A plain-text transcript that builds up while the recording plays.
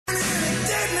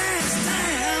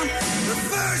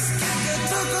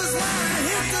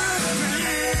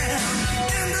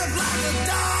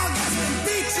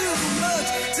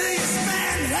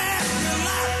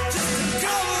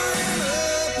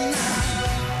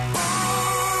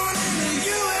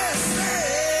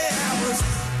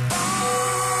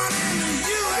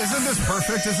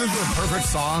Perfect. Isn't this the perfect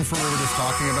song for what we were just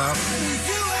talking about?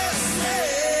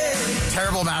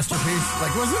 Terrible masterpiece.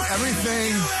 Like, wasn't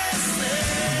everything,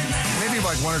 maybe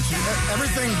like one or two,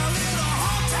 everything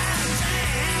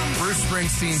Bruce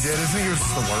Springsteen did, isn't he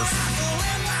just the worst?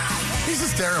 He's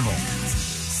just terrible.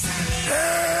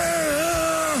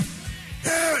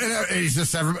 And he's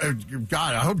just,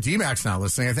 God, I hope D-Mac's not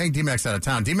listening. I think D-Mac's out of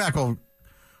town. D-Mac will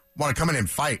want to come in and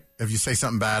fight if you say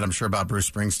something bad, I'm sure, about Bruce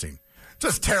Springsteen.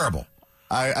 Just terrible.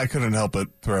 I couldn't help but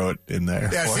throw it in there.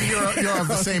 Yeah, see, you're of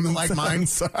the same like mine.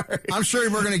 Sorry. I'm sure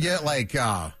we're going to get like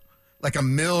a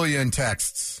million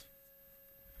texts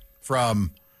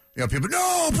from people.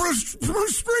 No, Bruce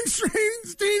Springsteen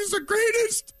is the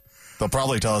greatest. They'll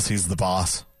probably tell us he's the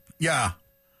boss. Yeah,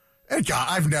 and God,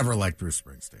 I've never liked Bruce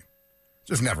Springsteen.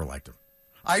 Just never liked him.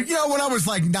 When I was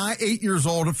like 8 years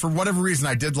old, for whatever reason,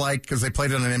 I did like, because they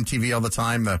played it on MTV all the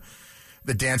time,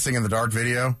 the Dancing in the Dark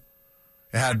video.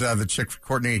 It had the chick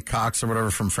Courtney Cox or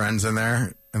whatever from Friends in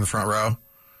there in the front row.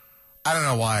 I don't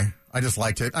know why. I just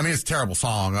liked it. I mean, it's a terrible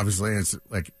song, obviously. It's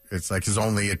like his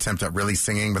only attempt at really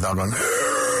singing without going.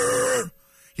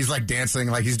 He's like dancing,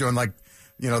 like he's doing like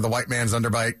the white man's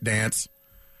underbite dance.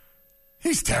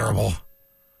 He's terrible.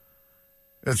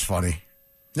 It's funny.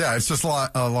 Yeah, it's just a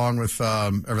lot along with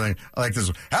everything. I like this.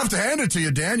 Have to hand it to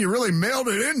you, Dan. You really mailed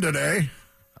it in today.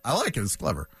 I like it. It's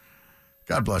clever.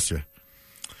 God bless you.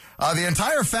 The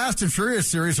entire Fast and Furious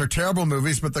series are terrible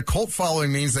movies, but the cult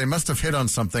following means they must have hit on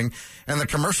something, and the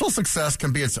commercial success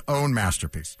can be its own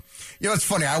masterpiece. It's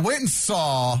funny. I went and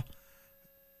saw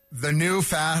the new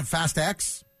Fast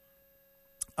X.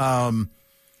 That's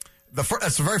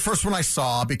the very first one I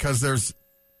saw, because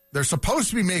they're supposed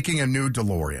to be making a new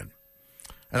DeLorean,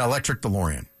 an electric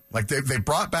DeLorean. Like they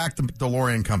brought back the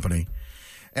DeLorean company,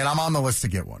 and I'm on the list to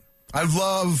get one. I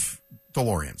love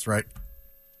DeLoreans, right?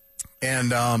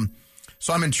 And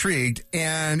so I'm intrigued,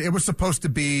 and it was supposed to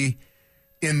be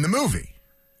in the movie.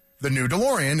 The new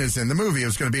DeLorean is in the movie. It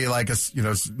was going to be like it's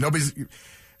going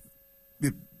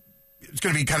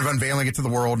to be kind of unveiling it to the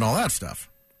world and all that stuff.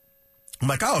 I'm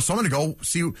like, so I'm going to go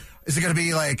see. Is it going to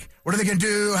be like, what are they going to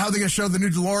do? How are they going to show the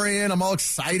new DeLorean? I'm all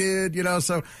excited,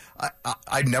 So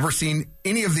I'd never seen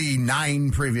any of the 9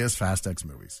 previous Fast X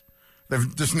movies.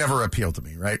 They've just never appealed to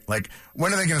me, right? Like,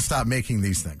 when are they going to stop making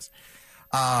these things?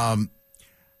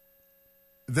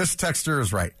 This texter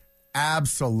is right.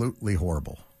 Absolutely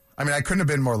horrible. I mean, I couldn't have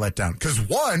been more let down. Because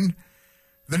one,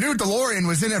 the new DeLorean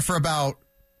was in it for about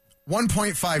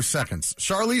 1.5 seconds.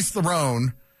 Charlize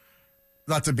Theron,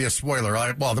 not to be a spoiler,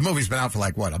 well, the movie's been out for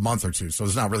like, a month or two, so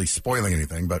it's not really spoiling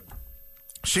anything, but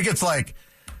she gets like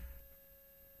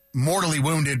mortally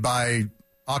wounded by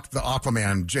the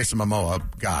Aquaman, Jason Momoa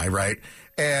guy, right?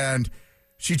 And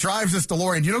she drives this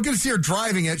DeLorean. You don't get to see her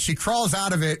driving it. She crawls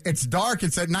out of it. It's dark.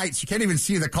 It's at night. She can't even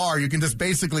see the car. You can just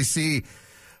basically see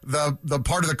the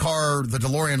part of the car, the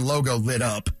DeLorean logo lit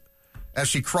up as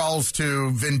she crawls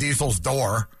to Vin Diesel's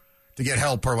door to get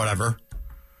help or whatever.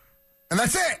 And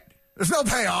that's it. There's no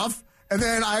payoff. And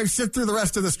then I sit through the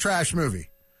rest of this trash movie.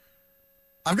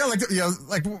 I've got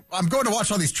I'm going to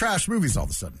watch all these trash movies all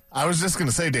of a sudden. I was just going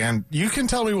to say, Dan, you can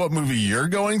tell me what movie you're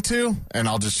going to, and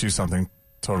I'll just choose something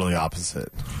totally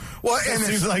opposite. Well, and it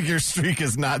seems like your streak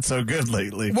is not so good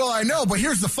lately. Well, I know, but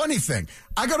here's the funny thing.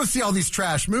 I go to see all these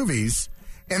trash movies,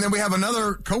 and then we have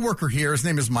another coworker here. His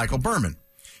name is Michael Berman.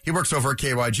 He works over at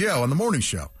KYGO on the morning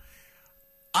show.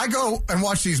 I go and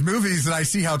watch these movies, and I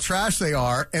see how trash they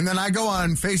are, and then I go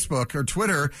on Facebook or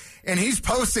Twitter, and he's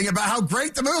posting about how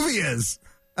great the movie is.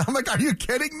 I'm like, are you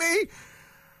kidding me?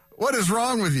 What is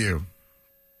wrong with you?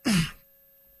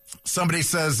 Somebody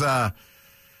says,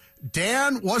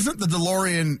 Dan, wasn't the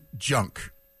DeLorean junk?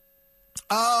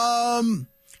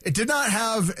 It did not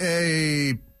have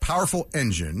a powerful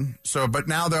engine. But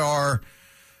now there are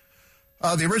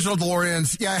the original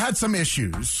DeLoreans. Yeah, it had some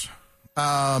issues.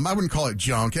 I wouldn't call it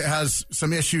junk. It has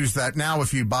some issues that now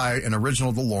if you buy an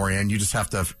original DeLorean, you just have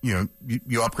to,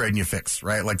 you upgrade and you fix,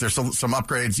 right? Like there's some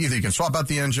upgrades. Either you can swap out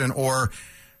the engine or,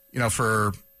 for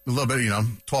a little bit,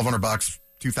 $1,200,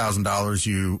 $2,000,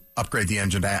 you upgrade the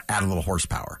engine to add a little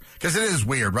horsepower. Because it is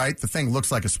weird, right? The thing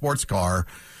looks like a sports car,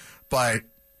 but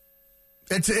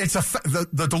the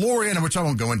DeLorean, which I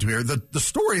won't go into here, the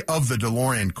story of the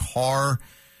DeLorean car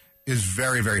is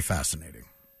very, very fascinating.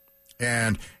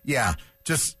 And, yeah,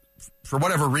 just for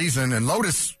whatever reason, and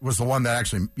Lotus was the one that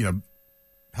actually,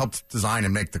 helped design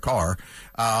and make the car.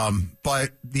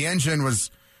 But the engine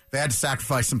they had to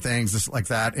sacrifice some things just like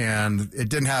that, and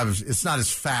it's not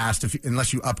as fast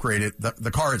unless you upgrade it.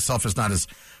 The car itself is not as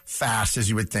fast as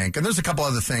you would think. And there's a couple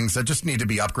other things that just need to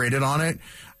be upgraded on it.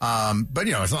 But,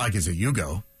 it's not like it's a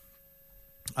Yugo.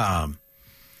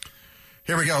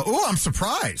 Here we go. Ooh, I'm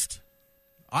surprised.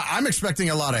 I'm expecting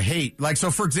a lot of hate. Like, so,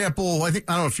 for example, I don't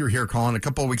know if you were here, Colin, a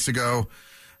couple of weeks ago,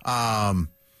 I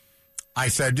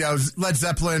said, Led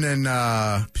Zeppelin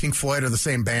and Pink Floyd are the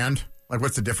same band. Like,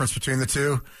 what's the difference between the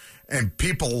two? And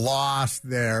people lost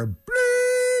their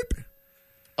bleep.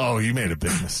 Oh, you made a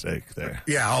big mistake there.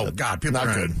 Yeah, oh, God. People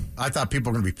not good. I thought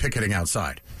people were going to be picketing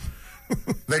outside.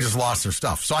 They just lost their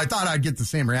stuff. So I thought I'd get the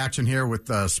same reaction here with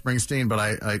Springsteen, but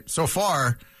I so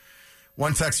far,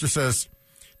 one texter says,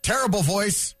 terrible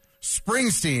voice,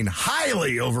 Springsteen,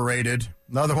 highly overrated.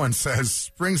 Another one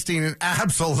says, Springsteen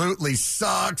absolutely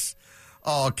sucks.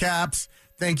 All caps.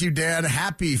 Thank you, Dan.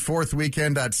 Happy 4th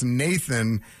weekend. That's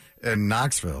Nathan in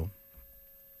Knoxville.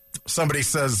 Somebody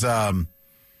says, the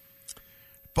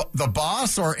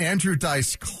Boss or Andrew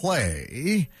Dice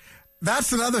Clay.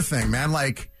 That's another thing, man.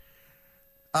 Like,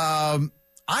 I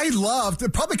loved,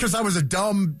 probably because I was a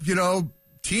dumb,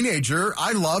 teenager,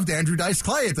 I loved Andrew Dice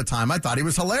Clay at the time. I thought he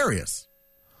was hilarious.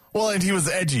 Well, and he was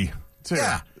edgy, too.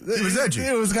 Yeah, he was edgy.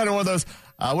 It was kind of one of those,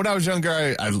 when I was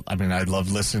younger, I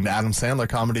loved listening to Adam Sandler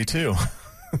comedy, too.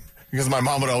 Because my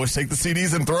mom would always take the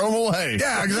CDs and throw them away.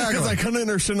 Yeah, exactly. Because I couldn't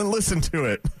or shouldn't listen to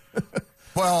it.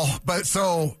 Well, but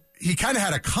so he kind of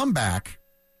had a comeback,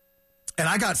 and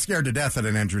I got scared to death at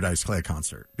an Andrew Dice Clay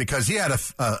concert because he had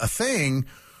a thing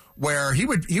where he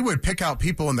would pick out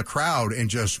people in the crowd and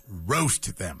just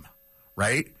roast them,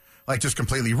 right? Like just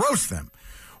completely roast them.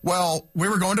 Well, we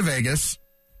were going to Vegas,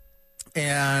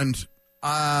 and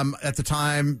at the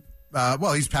time,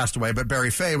 he's passed away, but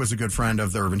Barry Fay was a good friend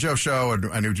of the Urban Joe Show, and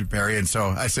I knew Barry, and so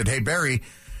I said, hey, Barry,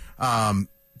 do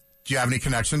you have any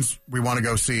connections? We want to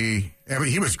go see,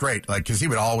 he was great, like, because he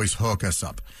would always hook us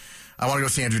up. I want to go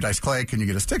see Andrew Dice Clay. Can you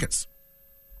get us tickets?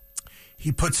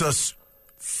 He puts us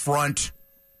front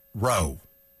row.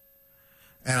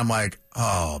 And I'm like,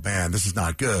 oh, man, this is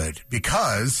not good.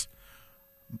 Because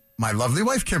my lovely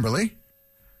wife, Kimberly,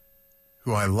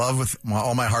 who I love with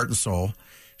all my heart and soul,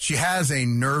 she has a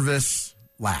nervous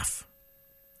laugh.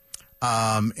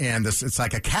 And it's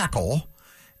like a cackle,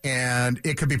 and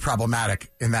it could be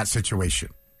problematic in that situation.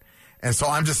 And so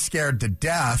I'm just scared to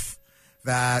death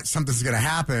that something's going to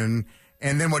happen,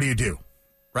 and then what do you do?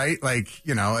 Right? Like,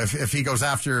 if he goes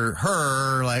after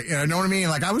her, like, you know what I mean?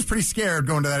 Like, I was pretty scared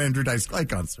going to that Andrew Dice Clay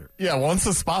concert. Yeah, once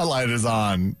the spotlight is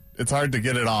on, it's hard to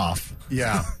get it off.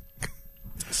 Yeah.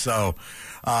 So,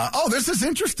 this is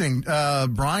interesting.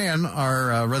 Brian,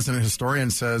 our resident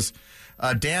historian, says,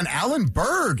 Dan, Alan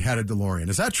Berg had a DeLorean.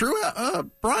 Is that true,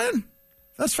 Brian?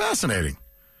 That's fascinating.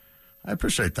 I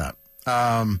appreciate that.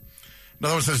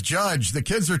 Another one says, Judge, the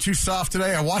kids are too soft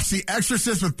today. I watched The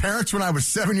Exorcist with parents when I was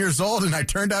 7 years old, and I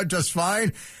turned out just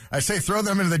fine. I say throw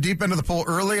them into the deep end of the pool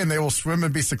early, and they will swim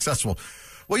and be successful.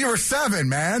 Well, you were 7,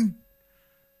 man.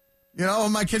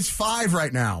 My kid's 5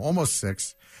 right now, almost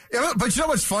 6. Yeah, but you know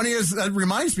what's funny is that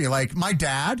reminds me, like, my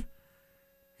dad,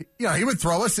 he would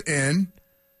throw us in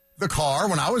the car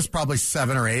when I was probably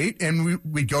 7 or 8, and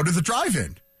we'd go to the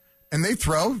drive-in, and they'd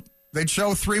show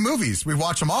 3 movies. We'd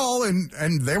watch them all,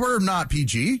 and they were not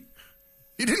PG.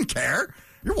 He didn't care.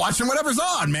 You're watching whatever's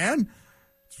on, man.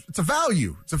 It's a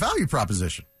value. It's a value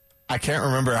proposition. I can't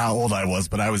remember how old I was,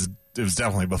 but it was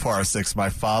definitely before I was 6. My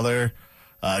father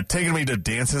taking me to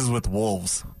Dances with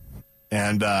Wolves.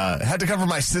 And had to cover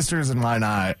my sisters in my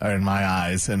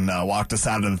eyes and walked us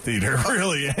out of the theater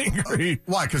really angry.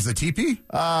 Why? Because the teepee?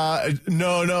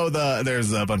 No.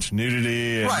 There's a bunch of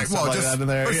nudity and right. stuff like that in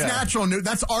there. It's natural nudity.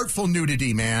 That's artful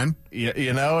nudity, man.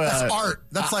 That's art.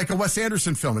 That's like a Wes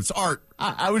Anderson film. It's art.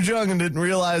 I was young and didn't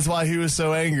realize why he was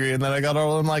so angry, and then I got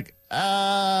older and I'm like,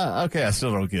 okay, I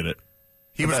still don't get it.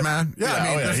 He was mad?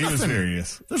 Yeah, he was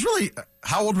furious. There's really,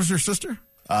 how old was your sister?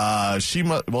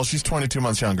 She's 22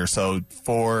 months younger, so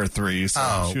 4 or 3. So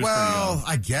she was pretty young.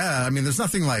 I guess. There's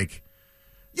nothing like.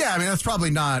 Yeah, that's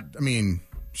probably not. What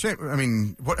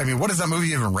is that movie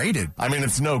even rated?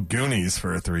 It's no Goonies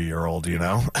for a 3-year-old,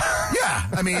 Yeah,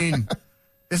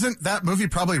 isn't that movie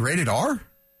probably rated R?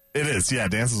 It is. Yeah,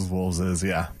 Dances with Wolves is.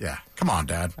 Yeah. Yeah. Come on,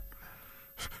 Dad.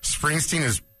 Springsteen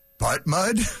is butt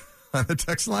mud on the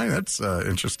text line. That's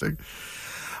interesting.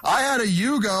 I had a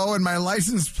Yugo, and my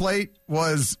license plate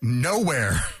was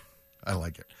nowhere. I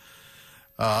like it.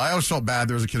 I always felt bad.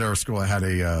 There was a kid at our school that had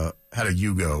a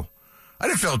Yugo. I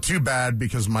didn't feel too bad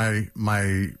because my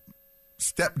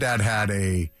stepdad had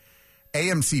a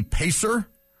AMC Pacer,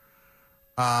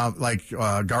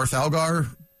 Garth Algar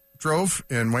drove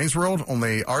in Wayne's World,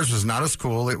 only ours was not as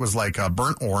cool. It was like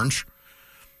burnt orange.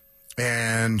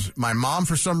 And my mom,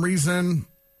 for some reason,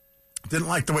 didn't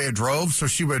like the way it drove, so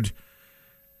she would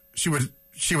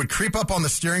creep up on the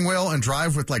steering wheel and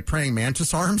drive with like praying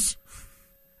mantis arms.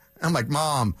 I'm like,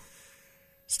 Mom,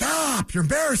 stop! You're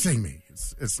embarrassing me.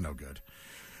 It's no good.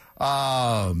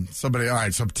 All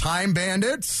right. So Time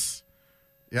Bandits.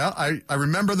 Yeah, I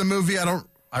remember the movie. I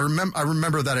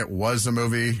remember that it was a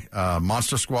movie.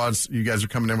 Monster Squads. You guys are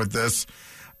coming in with this.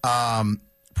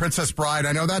 Princess Bride.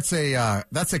 I know that's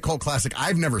a cult classic.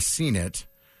 I've never seen it.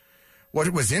 What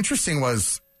was interesting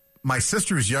was my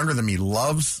sister, who's younger than me,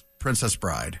 loves Princess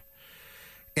Bride.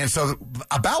 And so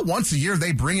about once a year,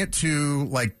 they bring it to,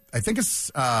 like, I think it's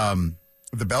the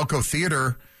Belco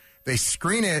Theater. They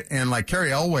screen it, and, like,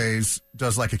 Carrie Elways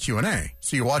does, like, a Q&A.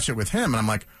 So you watch it with him, and I'm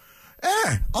like,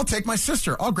 I'll take my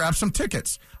sister. I'll grab some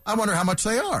tickets. I wonder how much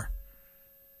they are.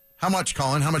 How much,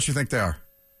 Colin? How much do you think they are?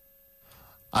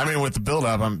 I mean, with the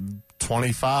build-up, I'm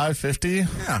 25, 50?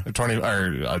 Yeah.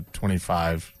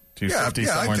 25 to 50,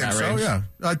 somewhere in that range. Yeah,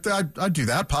 I'd do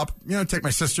that. Take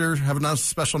my sister, have a nice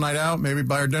special night out, maybe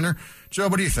buy her dinner. Joe,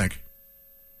 what do you think?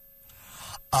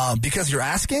 Because you're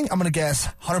asking, I'm going to guess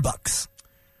 $100.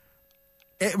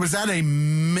 It was at a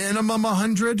minimum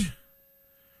 100.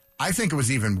 I think it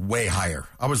was even way higher.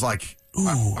 I was like,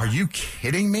 are you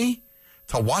kidding me?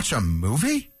 To watch a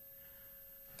movie?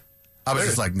 I was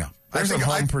just like, no. There's some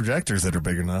home projectors that are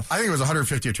big enough. I think it was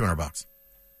 $150 or $200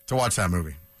 to watch that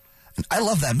movie. I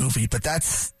love that movie, but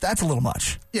that's a little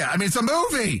much. Yeah, I mean, it's a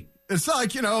movie. It's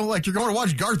like, like you're going to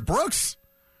watch Garth Brooks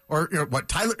or,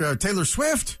 Taylor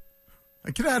Swift.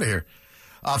 Like, get out of here.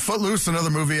 Footloose, another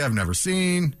movie I've never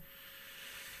seen.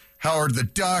 Howard the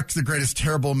Duck, the greatest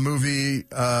terrible movie,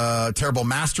 terrible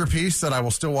masterpiece that I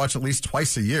will still watch at least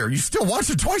twice a year. You still watch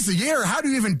it twice a year? How do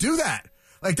you even do that?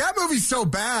 Like, that movie's so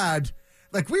bad.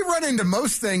 Like, we run into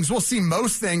most things. We'll see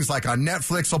most things, like on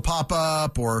Netflix will pop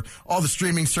up or all the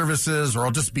streaming services, or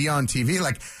I'll just be on TV.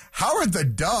 Like, Howard the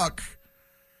Duck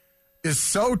is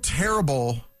so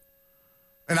terrible.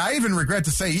 And I even regret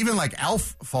to say, even like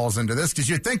Alf falls into this, because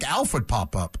you'd think Alf would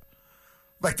pop up.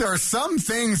 Like, there are some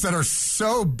things that are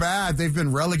so bad, they've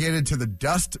been relegated to the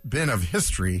dustbin of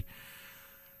history.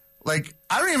 Like,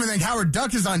 I don't even think Howard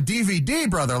Duck is on DVD,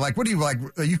 brother. Like, what do you like?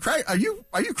 Are you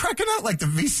cracking out like the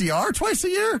VCR twice a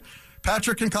year?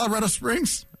 Patrick in Colorado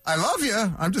Springs? I love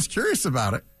you. I'm just curious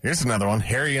about it. Here's another one.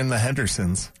 Harry and the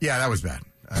Hendersons. Yeah, that was bad.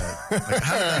 Like,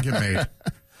 how did that get made?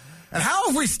 And how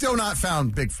have we still not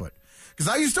found Bigfoot? Because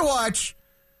I used to watch,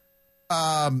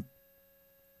 I'm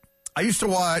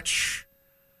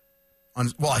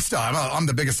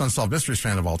the biggest Unsolved Mysteries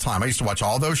fan of all time. I used to watch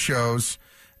all those shows,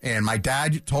 and my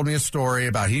dad told me a story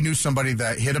about he knew somebody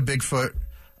that hit a Bigfoot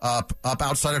up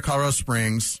outside of Colorado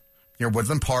Springs near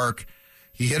Woodland Park.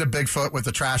 He hit a Bigfoot with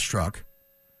a trash truck,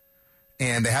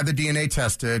 and they had the DNA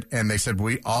tested, and they said,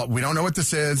 we don't know what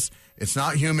this is. It's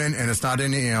not human, and it's not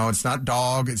any, it's not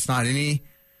dog. It's not any,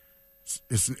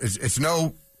 it's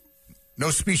no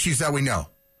species that we know.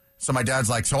 So my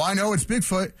dad's like, so I know it's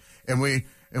Bigfoot, and we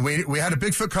had a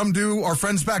Bigfoot come to our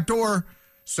friend's back door.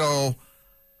 So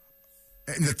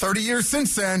in the 30 years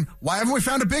since then, why haven't we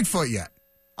found a Bigfoot yet?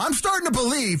 I'm starting to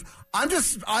believe, I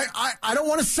don't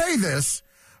want to say this,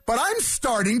 but I'm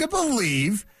starting to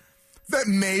believe that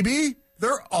maybe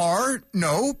there are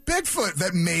no Bigfoot,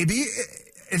 that maybe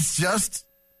it's just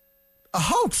a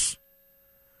hoax.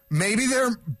 Maybe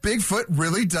Bigfoot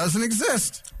really doesn't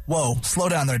exist. Whoa, slow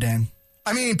down there, Dan.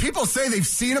 I mean, people say they've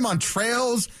seen him on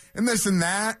trails and this and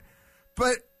that,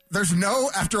 but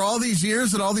after all these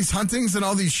years and all these huntings and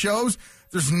all these shows,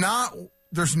 there's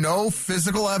no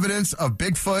physical evidence of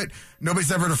Bigfoot.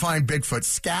 Nobody's ever defined Bigfoot.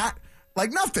 Scat,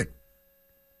 like nothing.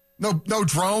 No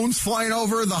drones flying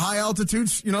over the high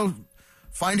altitudes,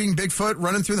 finding Bigfoot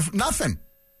running through nothing.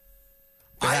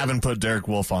 They haven't put Derek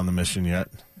Wolf on the mission yet.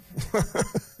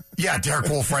 Yeah, Derek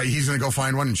Wolf, right? He's going to go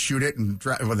find one and shoot it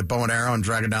with a bow and arrow and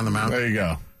drag it down the mountain. There you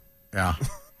go. Yeah.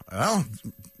 Well,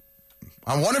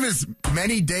 on one of his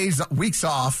many weeks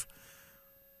off,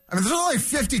 I mean, there's only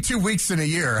 52 weeks in a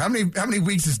year. How many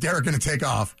weeks is Derek going to take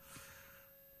off?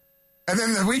 And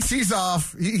then the weeks he's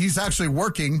off, he's actually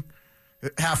working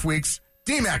half weeks.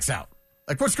 D-Mac's out.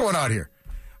 Like, what's going on here?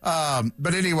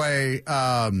 But anyway,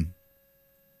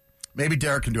 maybe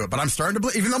Derek can do it. But I'm starting to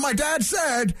believe, even though my dad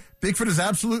said Bigfoot is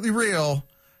absolutely real,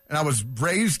 and I was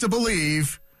raised to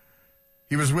believe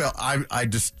he was real, I'm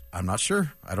not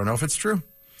sure. I don't know if it's true.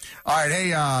 All right, hey,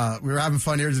 we were having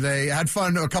fun here today. I had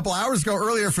fun a couple hours ago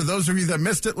earlier. For those of you that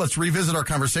missed it, let's revisit our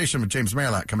conversation with James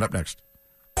Merrilat coming up next.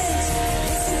 The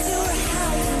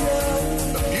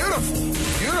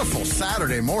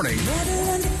Saturday morning.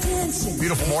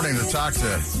 Beautiful morning to talk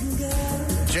to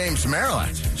James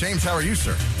Maryland. James, how are you,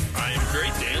 sir? I am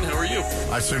great, Dan. How are you?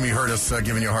 I assume you heard us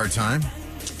giving you a hard time.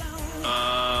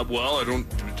 Well, it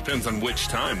depends on which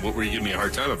time. What were you giving me a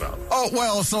hard time about? Oh,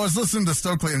 well, so I was listening to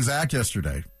Stokely and Zach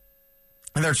yesterday.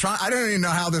 And they're trying, I don't even know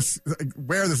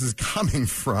where this is coming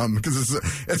from, because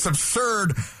it's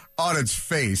absurd on its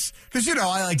face. Because,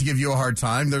 I like to give you a hard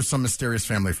time. There's some mysterious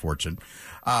family fortune.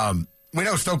 We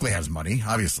know Stokely has money,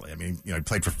 obviously. I mean, he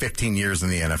played for 15 years in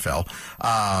the NFL.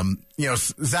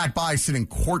 Zach Bye sitting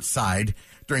courtside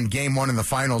during game one in the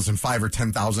finals in $5,000 or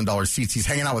 $10,000 seats. He's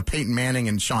hanging out with Peyton Manning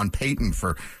and Sean Payton,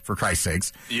 for Christ's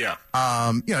sakes. Yeah.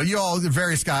 You all, the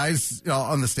various guys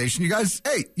on the station, you guys,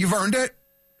 hey, you've earned it.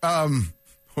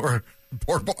 Or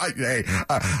poor boy, hey,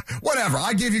 whatever.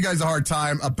 I give you guys a hard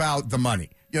time about the money.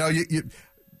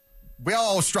 We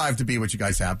all strive to be what you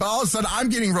guys have, but all of a sudden I'm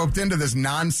getting roped into this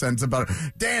nonsense about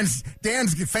Dan's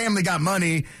family got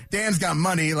money. Dan's got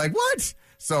money. Like, what?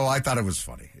 So I thought it was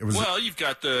funny. Well, you've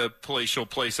got the palatial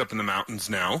place up in the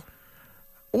mountains now.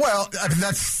 Well,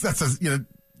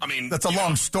 I mean, that's a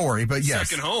long story, but yes.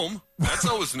 Second home. That's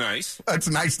always nice. It's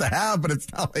nice to have, but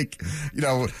it's not like,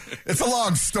 it's a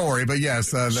long story, but yes.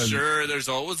 Sure, there's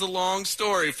always a long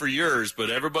story for yours,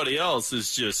 but everybody else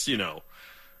is just,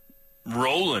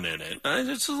 rolling in it.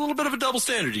 It's a little bit of a double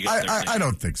standard you got there. I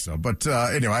don't think so, but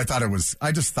anyway,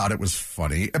 I just thought it was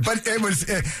funny, but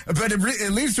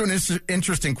it leads to an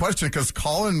interesting question, because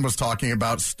Colin was talking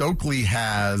about Stokely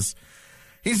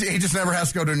he just never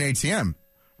has to go to an ATM,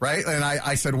 right? And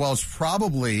I said, well, it's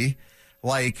probably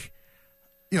like,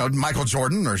 Michael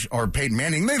Jordan or Peyton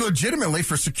Manning. They legitimately,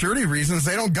 for security reasons,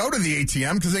 they don't go to the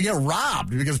ATM because they get robbed,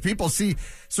 because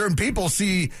certain people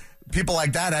see people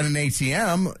like that at an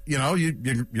ATM,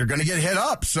 you're going to get hit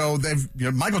up. So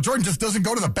Michael Jordan just doesn't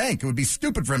go to the bank. It would be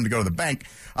stupid for him to go to the bank.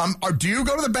 Or do you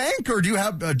go to the bank, or do you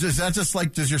have,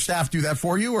 does your staff do that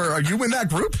for you, or are you in that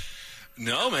group?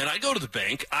 No, man, I go to the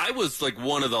bank. I was like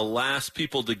one of the last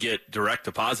people to get direct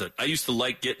deposit. I used to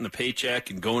like getting the paycheck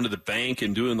and going to the bank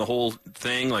and doing the whole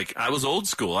thing. Like, I was old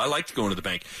school. I liked going to the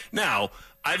bank. Now,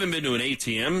 I haven't been to an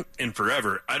ATM in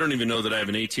forever. I don't even know that I have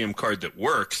an ATM card that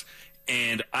works.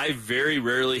 And I very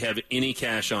rarely have any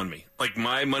cash on me. Like,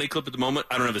 my money clip at the moment,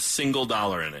 I don't have a single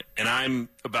dollar in it. And I'm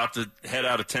about to head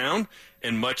out of town,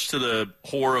 and much to the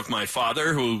horror of my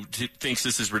father, who thinks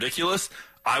this is ridiculous,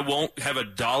 I won't have a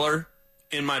dollar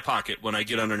in my pocket when I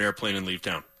get on an airplane and leave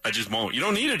town. I just won't. You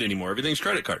don't need it anymore. Everything's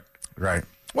credit card. Right.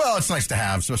 Well, it's nice to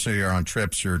have, especially you're on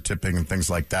trips, you're tipping and things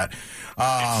like that.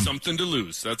 It's something to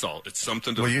lose. That's all. It's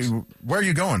something to lose. Where are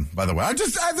you going, by the way?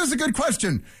 There's a good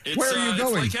question. Where are you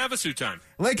going? It's Lake Havasu time.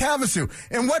 Lake Havasu.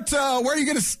 And where are you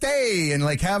going to stay in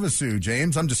Lake Havasu,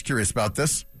 James? I'm just curious about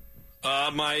this.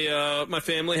 My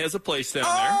family has a place down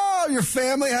there. Oh, your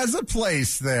family has a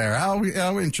place there. How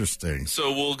interesting.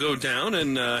 So we'll go down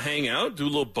and hang out, do a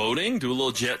little boating, do a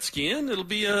little jet skiing. It'll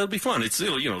be fun.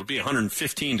 It'll be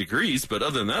 115 degrees, but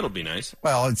other than that, it'll be nice.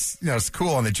 Well, it's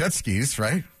cool on the jet skis,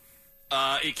 right?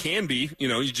 It can be.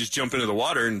 You just jump into the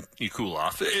water and you cool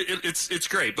off. It's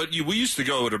great. But we used to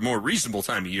go at a more reasonable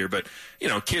time of year. But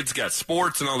kids got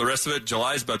sports and all the rest of it.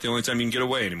 July's about the only time you can get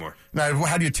away anymore. Now,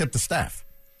 how do you tip the staff?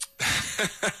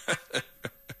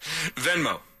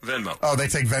 Venmo. Oh, they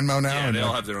take Venmo now? Yeah, they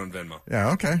all have their own Venmo.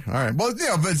 Yeah, okay. All right. Well,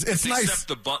 but it's nice. Except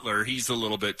the butler, he's a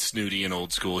little bit snooty and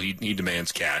old school. He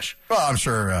demands cash. Well, I'm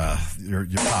sure your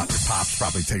pops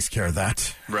probably takes care of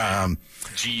that. Right.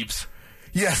 Jeeves.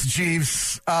 Yes,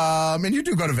 Jeeves. And you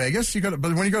do go to Vegas. But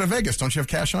when you go to Vegas, don't you have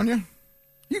cash on you?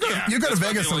 You go to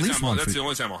Vegas at least once. That's the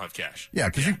only time I'll have cash. Yeah,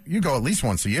 because you go at least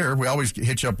once a year. We always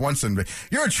hit you up once, and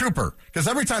you're a trooper. Because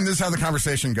every time this is how the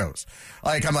conversation goes.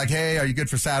 Like, I'm like, hey, are you good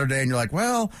for Saturday? And you're like,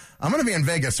 well, I'm going to be in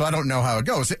Vegas, so I don't know how it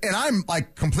goes. And I'm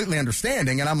like completely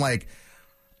understanding, and I'm like,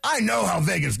 I know how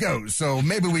Vegas goes, so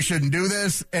maybe we shouldn't do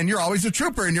this. And you're always a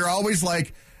trooper, and you're always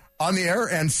like on the air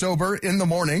and sober in the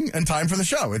morning and time for the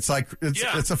show. It's like,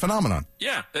 it's a phenomenon.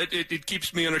 Yeah, it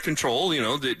keeps me under control.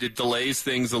 It delays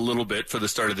things a little bit for the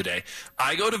start of the day.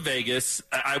 I go to Vegas.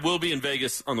 I will be in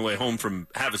Vegas on the way home from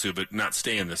Havasu, but not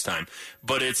staying this time.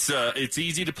 But it's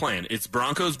easy to plan. It's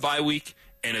Broncos bye week,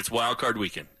 and it's wild card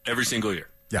weekend every single year.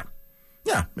 Yeah.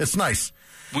 Yeah, it's nice.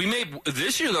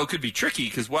 This year, though, could be tricky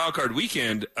because wild card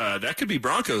weekend, that could be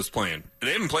Broncos playing.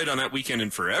 They haven't played on that weekend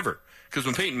in forever. Because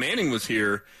when Peyton Manning was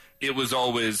here, it was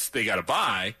always they got a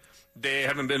bye. They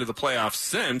haven't been to the playoffs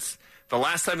since. The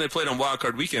last time they played on Wild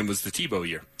Card Weekend was the Tebow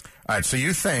year. All right, so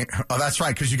you think – oh, that's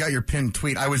right, because you got your pinned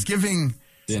tweet. I was giving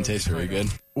 – Didn't taste very good.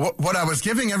 What I was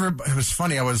giving everybody – it was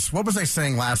funny. What was I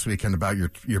saying last weekend about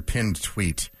your pinned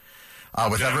tweet? I'm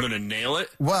going to nail it.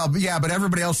 Well, yeah, but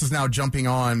everybody else is now jumping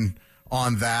on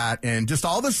that, and just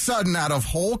all of a sudden, out of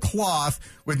whole cloth,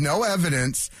 with no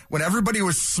evidence, when everybody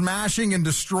was smashing and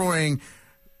destroying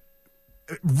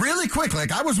really quickly.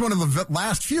 Like, I was one of the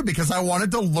last few because I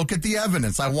wanted to look at the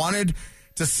evidence. I wanted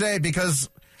to say, because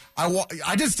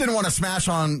I just didn't want to smash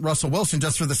on Russell Wilson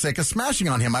just for the sake of smashing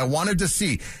on him. I wanted to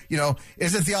see,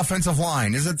 is it the offensive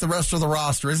line? Is it the rest of the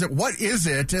roster? What is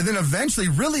it? And then eventually,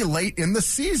 really late in the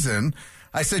season,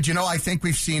 I said, I think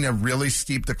we've seen a really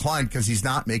steep decline because he's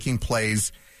not making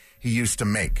plays he used to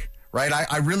make, right?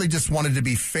 I really just wanted to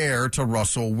be fair to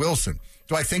Russell Wilson.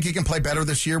 Do I think he can play better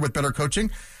this year with better coaching?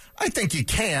 I think he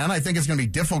can. I think it's going to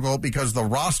be difficult because the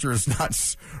roster is not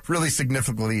really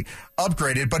significantly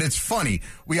upgraded. But it's funny.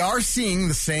 We are seeing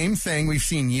the same thing we've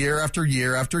seen year after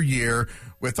year after year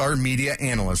with our media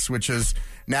analysts, which is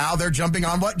now they're jumping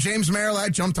on what James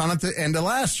Merilatt jumped on at the end of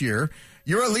last year.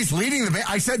 You're at least leading the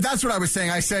I said, that's what I was saying.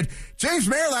 I said, James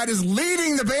Merilatt is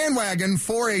leading the bandwagon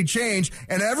for a change,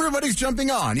 and everybody's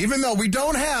jumping on, even though we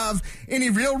don't have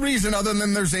any real reason other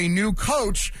than there's a new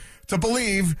coach to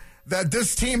believe that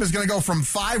this team is going to go from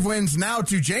 5 wins now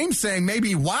to James saying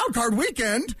maybe wild card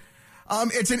weekend.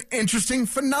 It's an interesting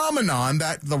phenomenon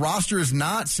that the roster is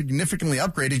not significantly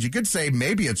upgraded. You could say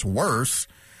maybe it's worse,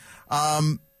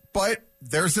 but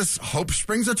there's this hope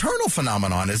springs eternal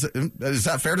phenomenon. Is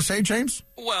that fair to say, James?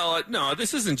 Well, no,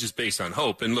 this isn't just based on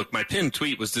hope. And look, my pinned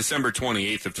tweet was December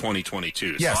 28th of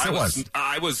 2022. Yes, so it was.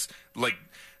 I was like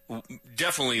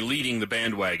definitely leading the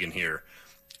bandwagon here.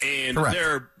 And Correct.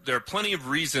 there are plenty of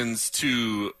reasons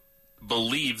to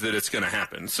believe that it's going to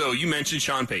happen. So you mentioned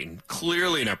Sean Payton,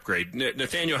 clearly an upgrade.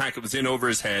 Nathaniel Hackett was in over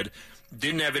his head,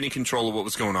 didn't have any control of what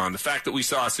was going on. The fact that we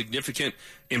saw a significant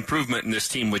improvement in this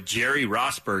team with Jerry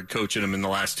Rosberg coaching them in the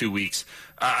last 2 weeks,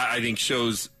 I think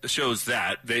shows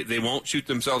that. They won't shoot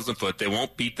themselves in the foot. They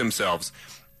won't beat themselves.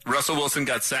 Russell Wilson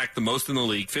got sacked the most in the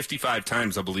league, 55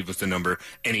 times, I believe was the number,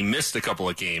 and he missed a couple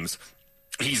of games.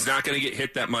 He's not going to get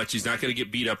hit that much. He's not going to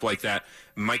get beat up like that.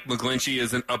 Mike McGlinchey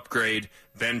is an upgrade.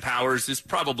 Ben Powers is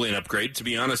probably an upgrade. To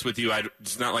be honest with you,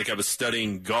 it's not like I was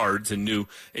studying guards and knew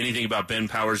anything about Ben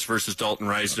Powers versus Dalton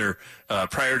Reisner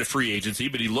prior to free agency,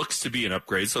 but he looks to be an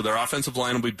upgrade, so their offensive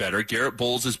line will be better. Garrett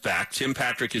Bowles is back. Tim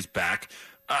Patrick is back.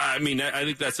 I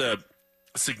think that's a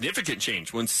significant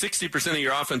change when 60% of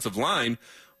your offensive line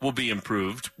will be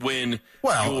improved when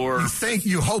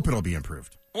you hope it'll be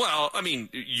improved. Well,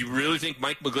 you really think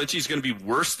Mike McGlinchey is going to be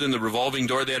worse than the revolving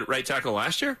door they had at right tackle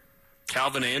last year?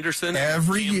 Calvin Anderson, Cam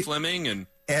Fleming, and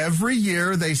every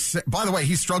year they say, by the way,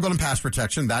 he struggled in pass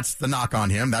protection. That's the knock on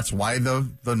him. That's why the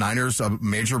Niners, a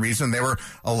major reason they were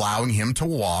allowing him to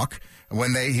walk.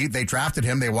 When they drafted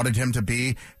him, they wanted him to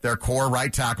be their core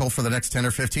right tackle for the next 10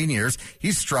 or 15 years.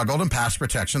 He struggled in pass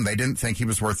protection. They didn't think he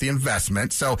was worth the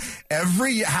investment. So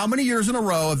how many years in a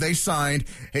row have they signed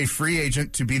a free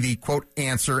agent to be the, quote,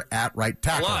 answer at right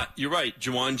tackle? A lot. You're right.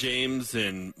 Juwan James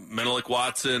and Menelik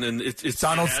Watson. And it's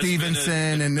Donald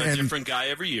Stevenson and a different guy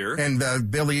every year. And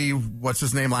Billy, what's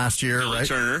his name last year? Billy right?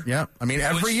 Turner. Yeah.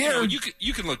 Every year.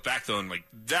 You can look back, though, and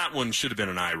that one should have been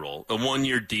an eye roll. A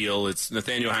 1-year deal. It's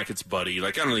Nathaniel Hackett's buddy.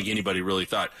 I don't think anybody really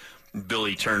thought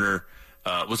Billy Turner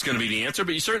was going to be the answer,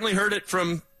 but you certainly heard it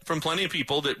from plenty of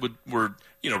people that were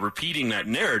repeating that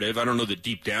narrative. I don't know that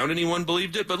deep down anyone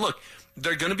believed it, but look,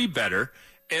 they're going to be better.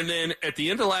 And then at the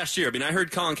end of last year, I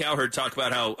heard Colin Cowherd talk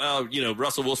about how,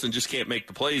 Russell Wilson just can't make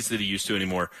the plays that he used to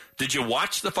anymore. Did you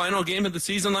watch the final game of the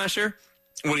season last year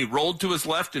when he rolled to his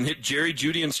left and hit Jerry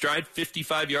Jeudy in stride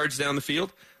 55 yards down the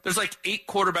field? There's 8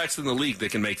 quarterbacks in the league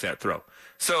that can make that throw.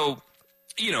 So,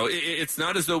 it's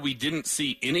not as though we didn't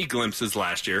see any glimpses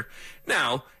last year.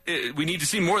 Now, we need to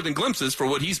see more than glimpses for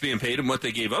what he's being paid and what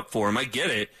they gave up for him. I get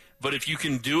it. But if you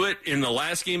can do it in the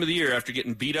last game of the year after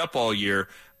getting beat up all year,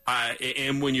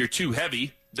 and when you're too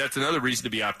heavy, that's another reason to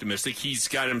be optimistic. He's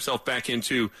got himself back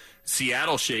into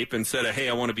Seattle shape instead of, hey,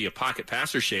 I want to be a pocket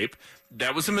passer shape.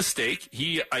 That was a mistake.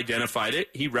 He identified it.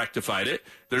 He rectified it.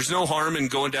 There's no harm in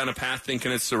going down a path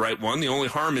thinking it's the right one. The only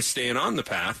harm is staying on the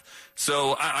path.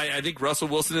 So I think Russell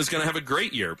Wilson is going to have a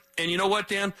great year. And you know what,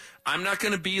 Dan? I'm not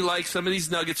going to be like some of these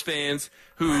Nuggets fans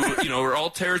who, are all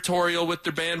territorial with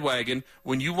their bandwagon.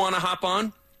 When you want to hop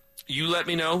on, you let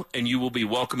me know, and you will be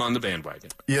welcome on the bandwagon.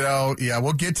 Yeah,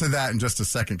 we'll get to that in just a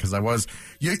second because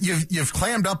you've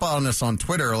clammed up on us on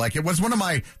Twitter. It was one of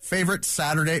my favorite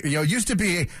Saturday. It used to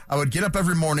be I would get up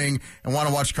every morning and want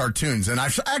to watch cartoons, and I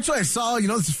saw.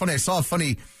 This is funny. I saw a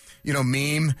funny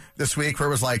meme this week where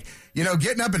it was like,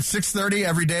 getting up at 6:30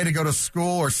 every day to go to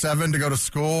school or 7 to go to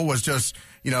school was just,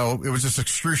 it was just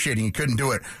excruciating. You couldn't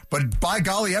do it. But by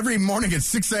golly, every morning at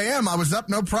 6 a.m., I was up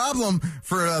no problem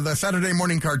for the Saturday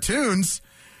morning cartoons.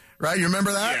 Right? You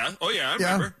remember that? Yeah. Oh, yeah, I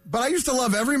remember. But I used to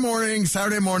love every morning,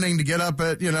 Saturday morning, to get up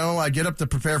at, I get up to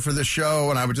prepare for this show,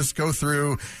 and I would just go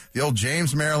through the old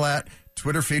James Marilat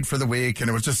Twitter feed for the week, and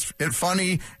it was just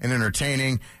funny and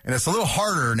entertaining. And it's a little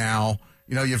harder now.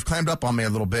 You've clammed up on me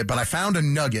a little bit, but I found a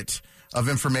nugget of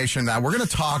information that we're going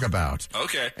to talk about.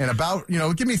 Okay. And about,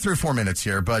 give me 3 or 4 minutes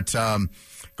here. But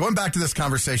going back to this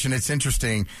conversation, it's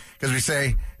interesting because we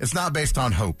say it's not based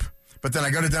on hope. But then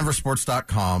I go to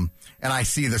denversports.com, and I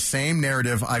see the same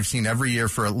narrative I've seen every year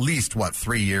for at least,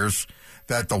 3 years,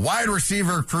 that the wide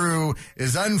receiver crew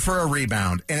is in for a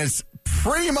rebound. And it's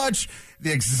pretty much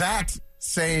the exact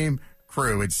same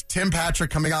crew. It's Tim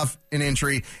Patrick coming off an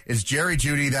injury. It's Jerry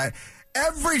Jeudy. That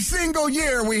every single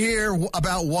year we hear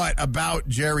about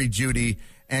Jerry Jeudy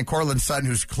and Cortland Sutton,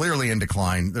 who's clearly in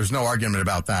decline. There's no argument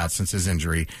about that since his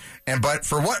injury. But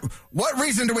for what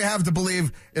reason do we have to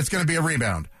believe it's going to be a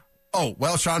rebound? Oh,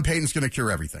 well, Sean Payton's going to cure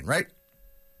everything, right?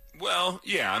 Well,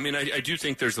 yeah. I mean, I do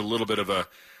think there's a little bit of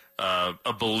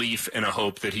a belief and a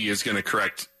hope that he is going to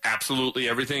correct absolutely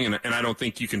everything, and I don't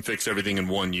think you can fix everything in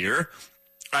 1 year.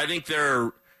 I think there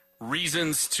are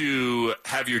reasons to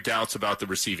have your doubts about the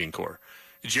receiving core.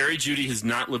 Jerry Jeudy has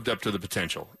not lived up to the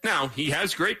potential. Now, he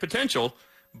has great potential,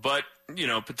 but,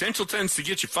 potential tends to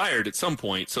get you fired at some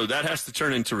point, so that has to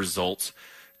turn into results.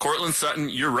 Cortland Sutton,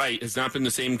 you're right, has not been the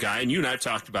same guy, and you and I have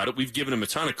talked about it. We've given him a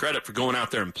ton of credit for going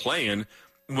out there and playing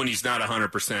when he's not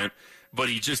 100%, but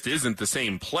he just isn't the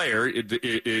same player.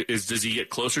 Does he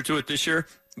get closer to it this year?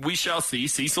 We shall see.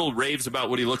 Cecil raves about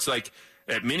what he looks like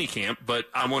at minicamp, but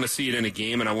I want to see it in a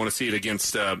game, and I want to see it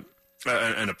against an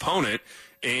opponent.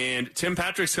 And Tim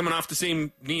Patrick's coming off the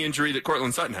same knee injury that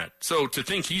Cortland Sutton had. So to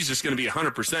think he's just going to be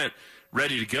 100%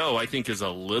 ready to go, I think is a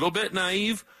little bit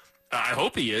naive. I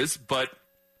hope he is, but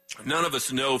none of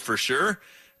us know for sure.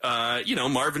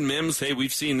 Marvin Mims, hey,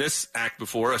 we've seen this act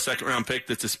before, a second-round pick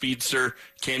that's a speedster.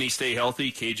 Can he stay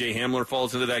healthy? KJ Hamler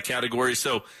falls into that category.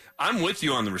 So I'm with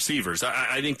you on the receivers.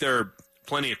 I think there are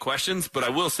plenty of questions, but I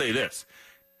will say this.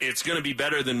 It's going to be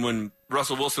better than when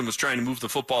Russell Wilson was trying to move the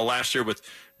football last year with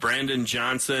Brandon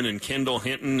Johnson and Kendall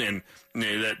Hinton and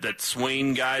that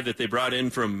Swain guy that they brought in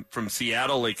from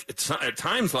Seattle. Like at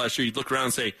times last year, you'd look around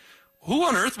and say, who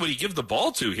on earth would he give the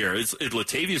ball to here?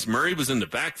 Latavius Murray was in the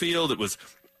backfield. It was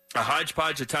a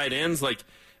hodgepodge of tight ends.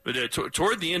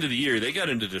 Toward the end of the year, they got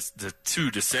into to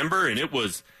December, and it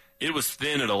was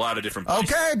thin at a lot of different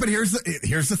places. Okay, but here's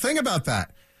the thing about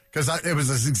that, because it was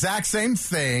the exact same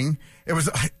thing.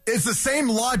 It's the same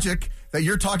logic that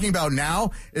you're talking about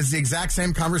now. Is the exact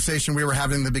same conversation we were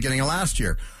having in the beginning of last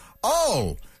year.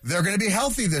 Oh, they're going to be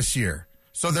healthy this year,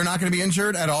 so they're not going to be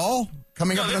injured at all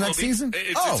coming up in the next season?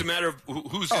 It's a matter of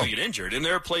who's going to get injured. And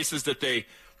there are places that they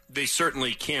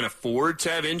certainly can't afford to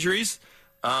have injuries.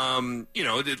 Did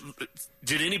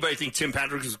anybody think Tim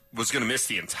Patrick was going to miss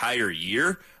the entire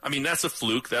year? I mean, that's a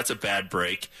fluke. That's a bad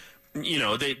break.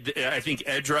 I think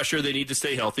edge rusher, they need to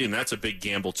stay healthy, and that's a big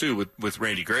gamble, too, with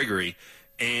Randy Gregory.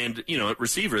 And, at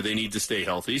receiver, they need to stay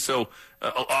healthy. So,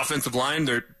 offensive line,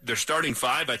 their starting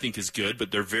 5, I think, is good,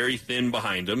 but they're very thin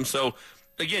behind them. So,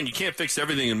 again, you can't fix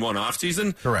everything in one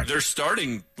offseason. Correct. Their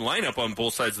starting lineup on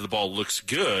both sides of the ball looks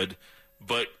good,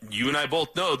 but you and I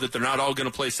both know that they're not all going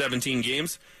to play 17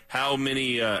 games. How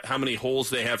many holes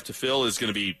they have to fill is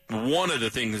going to be one of the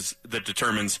things that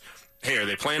determines, hey, are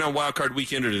they playing on Wild Card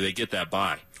Weekend or do they get that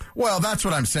bye? Well, that's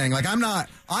what I'm saying.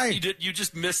 You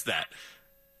just missed that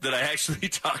I actually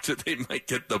talked that they might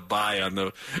get the bye on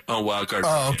Wild Card.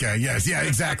 Oh, okay. Yes. Yeah,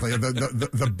 exactly.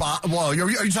 The bye. Well, are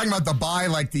you talking about the bye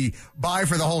like the bye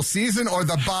for the whole season, or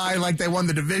the bye like they won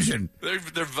the division?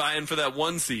 They're vying for that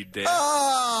 1 seed, Dan.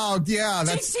 Oh, yeah.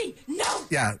 That's no.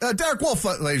 Yeah, Derek Wolfe,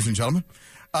 ladies and gentlemen.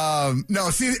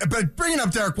 But bringing up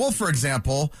Derek Wolfe, for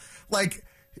example, like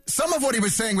some of what he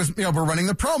was saying was, we're running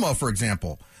the promo, for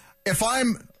example. If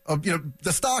I'm,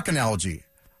 the stock analogy.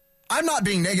 I'm not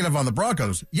being negative on the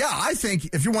Broncos. Yeah, I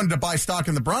think if you wanted to buy stock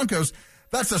in the Broncos,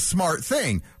 that's a smart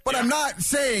thing. But I'm not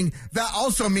saying that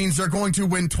also means they're going to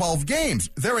win 12 games.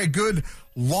 They're a good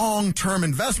long-term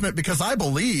investment because I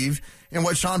believe in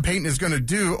what Sean Payton is going to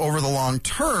do over the long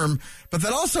term. But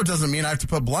that also doesn't mean I have to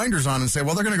put blinders on and say,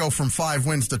 well, they're going to go from 5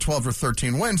 wins to 12 or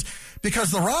 13 wins,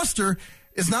 because the roster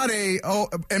is not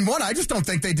I just don't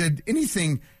think they did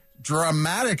anything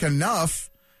dramatic enough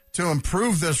to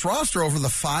improve this roster over the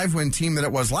 5-win team that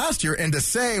it was last year. And to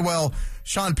say, well,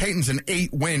 Sean Payton's an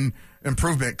 8-win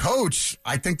improvement coach,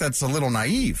 I think that's a little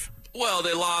naive. Well,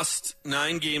 they lost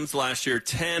 9 games last year,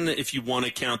 10 if you want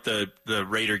to count the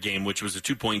Raider game, which was a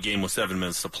 2-point game with 7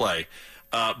 minutes to play,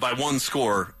 by 1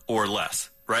 score or less.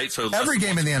 Right, so every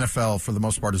game in the NFL, for the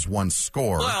most part, is 1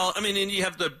 score. Well, I mean, and you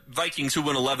have the Vikings who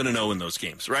win 11-0 in those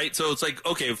games, right? So it's like,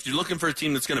 okay, if you're looking for a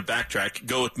team that's going to backtrack,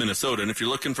 go with Minnesota. And if you're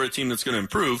looking for a team that's going to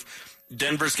improve,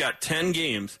 Denver's got 10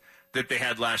 games that they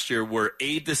had last year where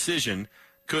a decision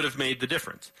could have made the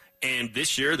difference. And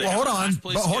this year, they hold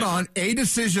on. A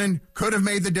decision could have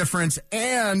made the difference,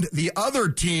 and the other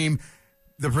team,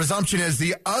 the presumption is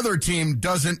the other team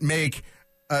doesn't make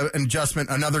an adjustment,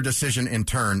 another decision in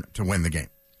turn to win the game.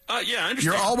 Yeah, I understand.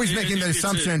 You're always making the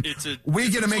assumption we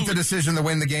get to make the decision to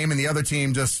win the game, and the other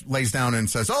team just lays down and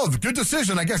says, "Oh, good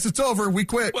decision. I guess it's over. We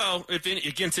quit." Well,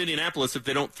 against Indianapolis, if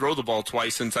they don't throw the ball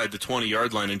twice inside the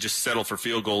 20-yard line and just settle for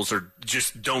field goals or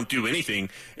just don't do anything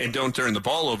and don't turn the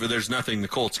ball over, there's nothing the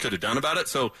Colts could have done about it.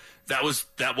 So that was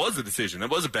a decision. That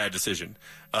was a bad decision.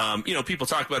 People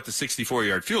talk about the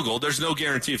 64-yard field goal. There's no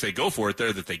guarantee if they go for it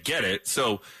there that they get it.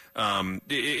 So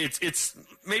it's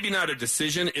maybe not a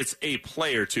decision. It's a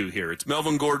play or two here. It's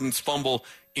Melvin Gordon's fumble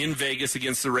in Vegas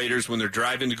against the Raiders when they're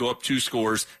driving to go up 2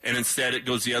 scores, and instead it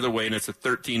goes the other way, and it's a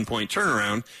 13-point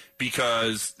turnaround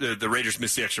because the Raiders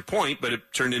missed the extra point, but it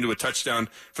turned into a touchdown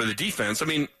for the defense. I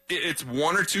mean, it's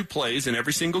 1 or 2 plays in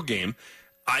every single game.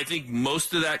 I think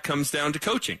most of that comes down to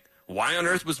coaching. Why on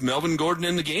earth was Melvin Gordon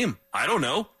in the game? I don't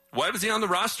know. Why was he on the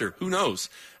roster? Who knows?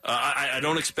 I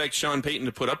don't expect Sean Payton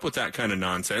to put up with that kind of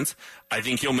nonsense. I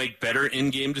think he'll make better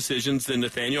in-game decisions than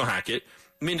Nathaniel Hackett.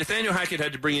 I mean, Nathaniel Hackett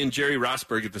had to bring in Jerry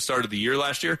Rosberg at the start of the year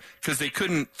last year because they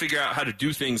couldn't figure out how to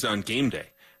do things on game day.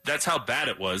 That's how bad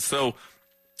it was. So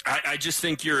I just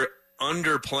think you're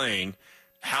underplaying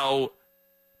how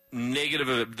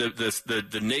negative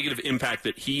the negative impact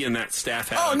that he and that staff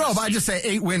had. Oh, no, but I just say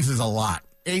 8 wins is a lot.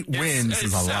 8 wins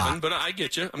is a 7, lot. But I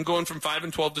get you. I'm going from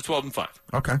 5-12 to 12-5.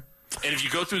 Okay. And if you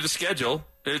go through the schedule,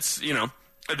 it's,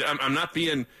 I'm not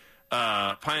being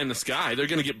pie in the sky. They're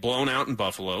going to get blown out in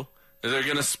Buffalo. They're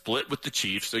going to split with the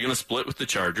Chiefs. They're going to split with the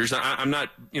Chargers. I'm not,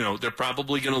 they're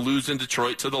probably going to lose in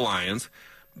Detroit to the Lions.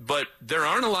 But there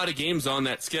aren't a lot of games on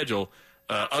that schedule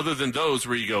other than those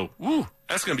where you go, ooh,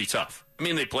 that's going to be tough. I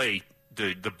mean, they play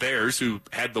the Bears, who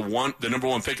had the number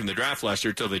 1 pick in the draft last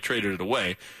year until they traded it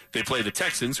away. They play the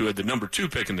Texans, who had the number 2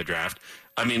 pick in the draft.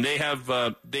 I mean, they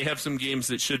have some games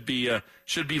that should be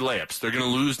layups. They're going to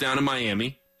lose down in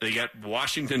Miami. They got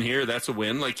Washington here. That's a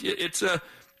win. Like it's a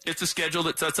schedule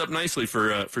that sets up nicely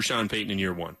for Sean Payton in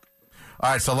year 1.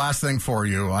 All right, so last thing for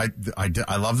you. I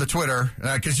love the Twitter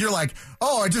because you're like,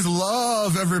 oh, I just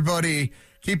love everybody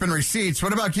keeping receipts.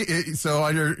 What about so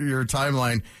on your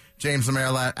timeline? James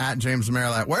Amerilat, at James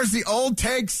Amerilat. Where's the old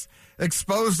takes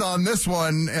exposed on this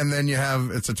one? And then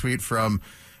it's a tweet from,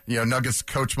 Nuggets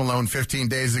coach Malone 15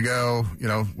 days ago.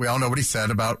 We all know what he said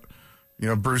about,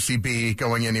 Brucey B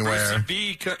going anywhere.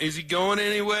 Brucey B, is he going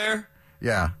anywhere?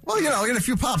 Yeah. Well, he had a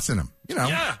few pops in him,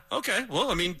 Yeah. Okay. Well,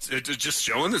 I mean, it's just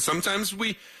showing that sometimes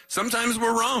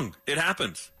we're wrong. It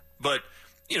happens. But,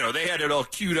 they had it all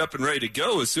queued up and ready to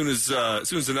go as soon as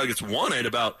the Nuggets won it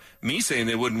about me saying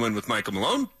they wouldn't win with Michael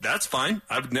Malone. That's fine.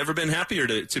 I've never been happier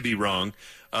to be wrong.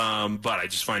 But I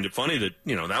just find it funny that,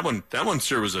 that one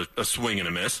sure was a swing and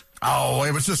a miss. Oh,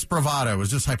 it was just bravado. It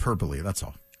was just hyperbole. That's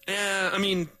all. Yeah. I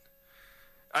mean,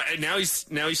 now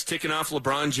he's ticking off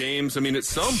LeBron James. I mean, at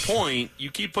some point, you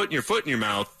keep putting your foot in your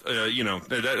mouth.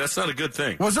 That's not a good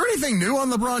thing. Was there anything new on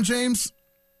LeBron James?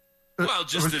 Well,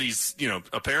 just that he's,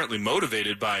 apparently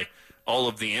motivated by all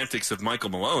of the antics of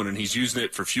Michael Malone, and he's using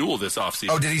it for fuel this offseason.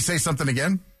 Oh, did he say something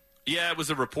again? Yeah, it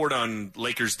was a report on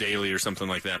Lakers Daily or something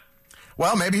like that.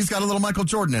 Well, maybe he's got a little Michael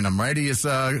Jordan in him, right? He is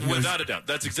without a doubt.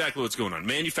 That's exactly what's going on.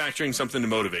 Manufacturing something to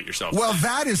motivate yourself. Well,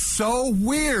 that is so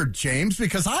weird, James,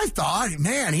 because I thought,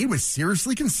 man, he was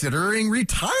seriously considering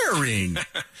retiring.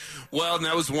 Well, and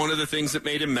that was one of the things that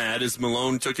made him mad is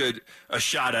Malone took a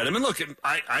shot at him. And look,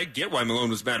 I get why Malone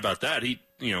was mad about that.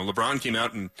 LeBron came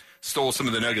out and stole some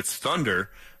of the Nuggets' thunder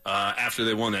after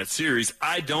they won that series.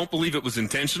 I don't believe it was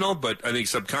intentional, but I think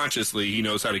subconsciously he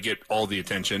knows how to get all the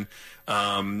attention.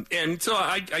 And so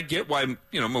I get why,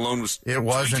 Malone was. It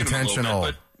was intentional.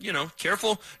 Bit, but,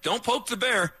 careful. Don't poke the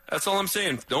bear. That's all I'm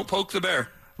saying. Don't poke the bear.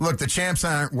 Look, the champs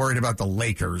aren't worried about the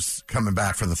Lakers coming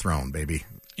back for the throne, baby.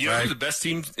 You know who the best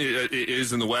team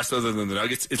is in the West other than the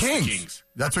Nuggets? It's Kings. the Kings.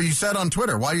 That's what you said on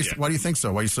Twitter. Why do you think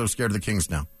so? Why are you so scared of the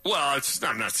Kings now? Well,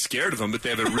 I'm not scared of them, but they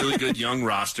have a really good young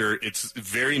roster. It's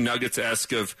very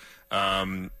Nuggets-esque of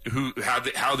how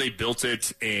they built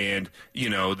it, and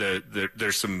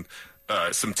there's some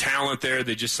talent there.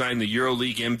 They just signed the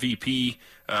EuroLeague MVP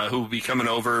who will be coming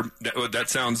over. That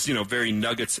sounds, very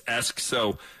Nuggets-esque.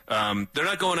 So they're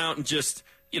not going out and just,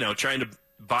 trying to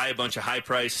buy a bunch of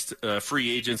high-priced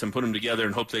free agents and put them together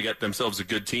and hope they get themselves a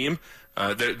good team.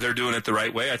 They're doing it the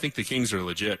right way. I think the Kings are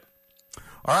legit.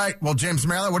 All right. Well, James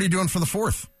Maryland, what are you doing for the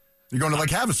 4th? You're going to Lake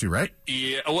Havasu, right?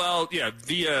 Yeah. Well, yeah,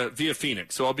 via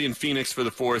Phoenix. So I'll be in Phoenix for the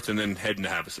 4th and then heading to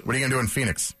Havasu. What are you going to do in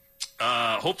Phoenix?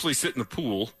 Hopefully sit in the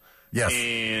pool. Yes.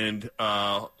 And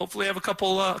hopefully have a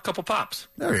couple pops.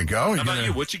 There you go. How about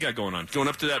you? What you got going on? Going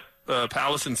up to that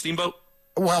Palace and Steamboat?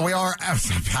 Well, we are at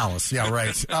the Palace. Yeah,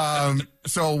 right.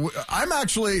 So I'm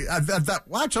actually, I'm going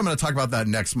to talk about that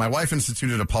next. My wife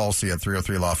instituted a policy at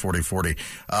 303 Law 4040,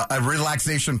 a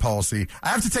relaxation policy. I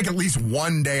have to take at least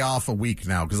one day off a week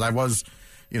now because I was,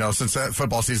 since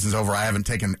football season's over, I haven't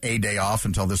taken a day off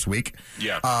until this week.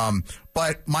 Yeah.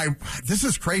 But this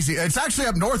is crazy. It's actually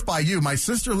up north by you. My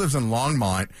sister lives in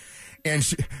Longmont, and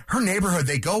her neighborhood,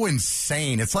 they go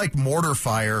insane. It's like mortar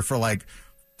fire for 5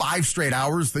 straight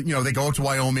hours. That they go up to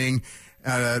Wyoming,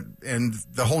 and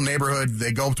the whole neighborhood,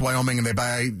 they go up to Wyoming and they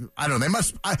buy. I don't know. They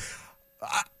must.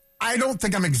 I don't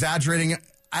think I'm exaggerating.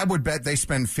 I would bet they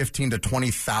spend $15,000 to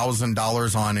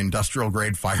 $20,000 on industrial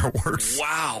grade fireworks.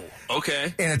 Wow.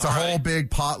 Okay. And it's a whole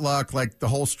big potluck. Like the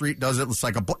whole street does it. It's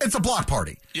like it's a block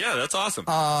party. Yeah, that's awesome.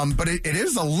 But it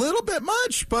is a little bit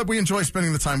much. But we enjoy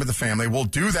spending the time with the family. We'll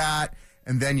do that,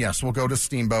 and then yes, we'll go to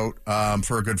Steamboat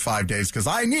for a good 5 days because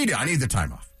I need it. I need the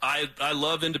time off. I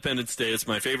love Independence Day. It's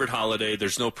my favorite holiday.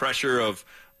 There's no pressure of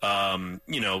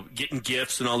getting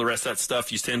gifts and all the rest of that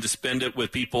stuff. You tend to spend it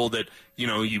with people that,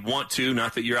 you want to,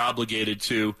 not that you're obligated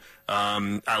to.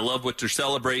 I love what they're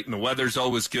celebrating. The weather's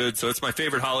always good. So it's my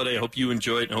favorite holiday. I hope you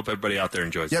enjoy it and I hope everybody out there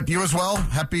enjoys it. Yep, you as well.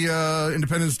 Happy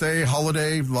Independence Day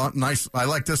holiday. Nice. I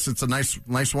like this. It's a nice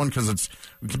one because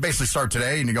we can basically start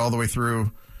today and you go all the way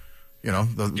through.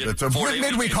 It's a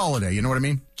midweek holiday. You know what I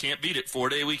mean? Can't beat it.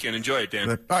 4-day weekend. Enjoy it,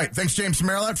 Dan. All right. Thanks, James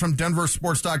Maryland from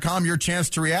DenverSports.com. Your chance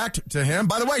to react to him.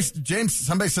 By the way, James,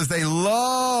 somebody says they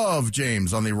love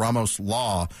James on the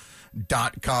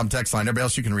RamosLaw.com text line. Everybody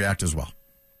else, you can react as well.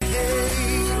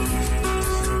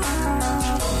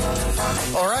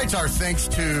 All right. Our thanks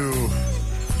to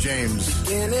James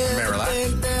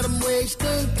Maryland. I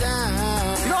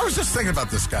was just thinking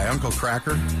about this guy, Uncle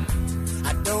Kracker.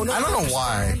 I don't know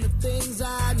why.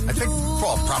 I think,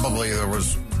 probably there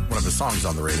was one of his songs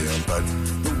on the radio, but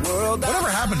whatever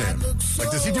happened to him?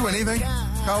 Does he do anything,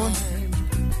 Colin?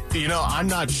 I'm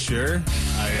not sure.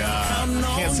 I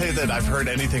can't say that I've heard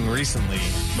anything recently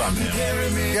from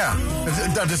him. Yeah. Was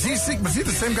he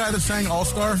the same guy that sang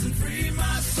All-Star?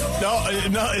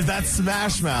 No, that's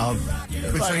Smash Mouth.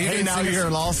 So Hey, now you're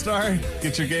an All-Star?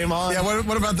 Get your game on? Yeah,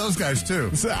 what about those guys,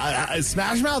 too? So,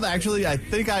 Smash Mouth, actually, I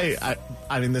think I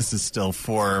mean, this is still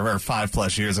 4 or 5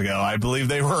 plus years ago. I believe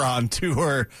they were on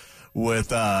tour with,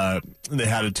 they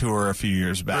had a tour a few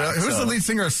years back. Who's the lead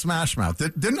singer of Smash Mouth?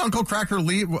 Didn't Uncle Kracker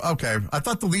lead? Okay. I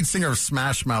thought the lead singer of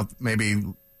Smash Mouth, maybe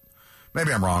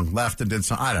I'm wrong, left and did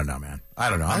some. I don't know, man. I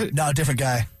don't know. No, different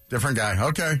guy. Different guy.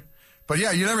 Okay. But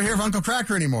yeah, you never hear of Uncle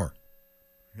Kracker anymore.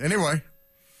 Anyway,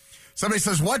 somebody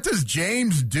says, what does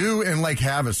James do in Lake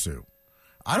Havasu?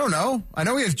 I don't know. I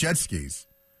know he has jet skis.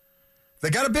 They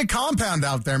got a big compound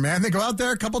out there, man. They go out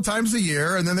there a couple times a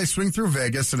year, and then they swing through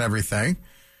Vegas and everything.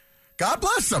 God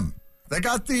bless them. They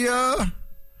got the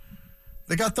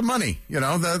money.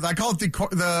 I call it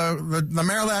the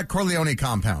Maryland Corleone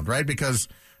compound, right? Because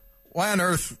why on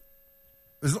earth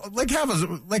is Lake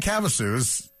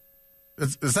Havasu?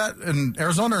 Is that in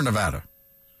Arizona or Nevada?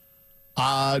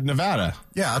 Nevada.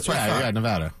 Yeah, that's what I thought. Yeah,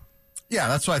 Nevada. Yeah,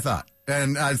 that's what I thought.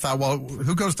 And I thought, well,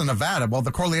 who goes to Nevada? Well,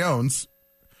 the Corleones.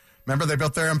 Remember, they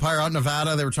built their empire out in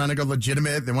Nevada. They were trying to go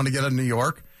legitimate. They wanted to get in New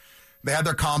York. They had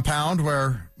their compound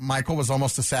where Michael was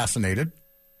almost assassinated.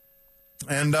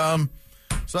 And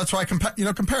so that's why I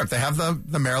compare it. They have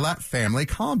the Maryland family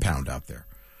compound out there.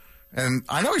 And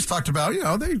I know he's talked about,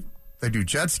 they do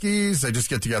jet skis. They just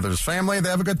get together as family. They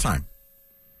have a good time.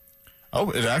 Oh,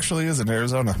 it actually is in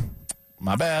Arizona.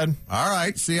 My bad. All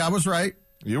right. See, I was right.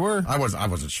 You were? I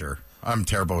wasn't sure. I'm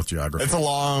terrible with geography.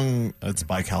 It's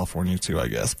by California too, I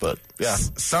guess, but yeah.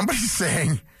 Somebody's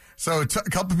saying, a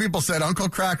couple of people said Uncle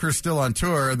Cracker's still on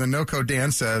tour, and then NoCo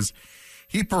Dan says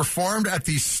he performed at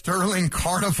the Sterling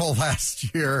Carnival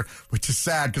last year, which is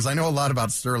sad because I know a lot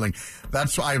about Sterling.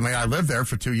 That's why I lived there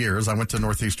for 2 years. I went to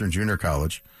Northeastern Junior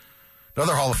College.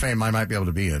 Another Hall of Fame I might be able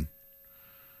to be in.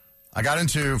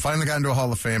 Finally got into a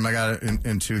Hall of Fame. I got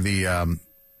into the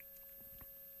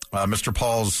Mr.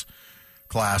 Paul's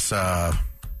class,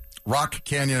 Rock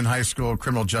Canyon High School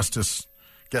Criminal Justice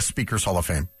Guest Speakers Hall of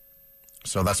Fame.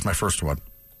 So that's my first one.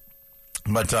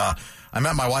 But I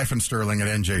met my wife in Sterling at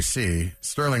NJC.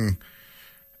 Sterling,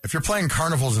 if you're playing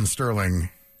carnivals in Sterling,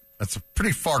 that's a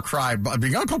pretty far cry. But I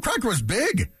mean, Uncle Cracker was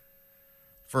big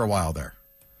for a while there.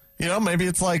 You know, maybe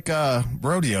it's like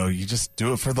rodeo. You just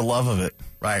do it for the love of it.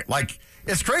 Right. Like,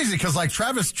 it's crazy because, like,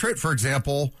 Travis Tritt, for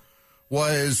example,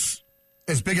 was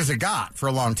as big as it got for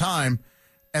a long time.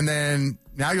 And then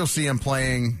now you'll see him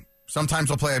playing. Sometimes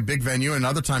he'll play a big venue, and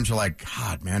other times you're like,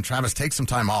 God, man, Travis, take some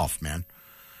time off, man.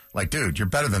 Like, dude, you're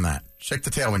better than that. Shake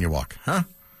the tail when you walk, huh?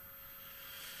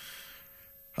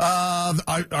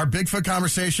 Our Bigfoot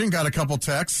conversation got a couple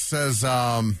texts. Says,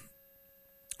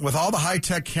 with all the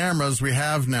high-tech cameras we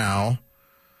have now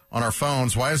on our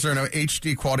phones, why is there no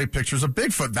HD quality pictures of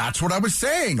Bigfoot? That's what I was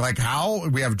saying. Like, how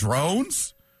we have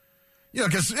drones? You know,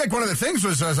 because like, one of the things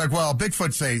was, I was like, well,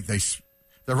 Bigfoots,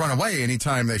 they run away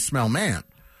anytime they smell man.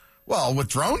 Well, with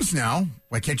drones now,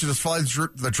 why can't you just fly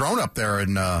the drone up there?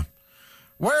 And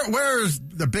where's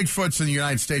the Bigfoots in the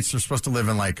United States? They're supposed to live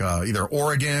in, like, either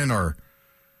Oregon or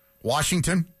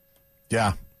Washington.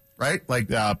 Yeah. Right? Like,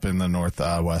 Yeah, up in the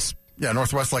northwest. Yeah,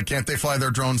 Northwest. Like, can't they fly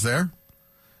their drones there?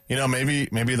 You know, maybe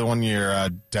the one your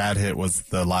dad hit was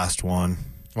the last one.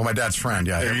 Well, my dad's friend,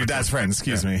 yeah. Your dad's friend,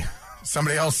 excuse me.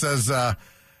 Somebody else says,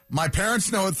 my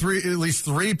parents know at least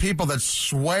three people that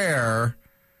swear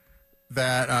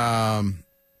that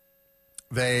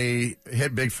they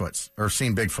hit Bigfoots or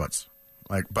seen Bigfoots.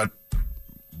 Like, but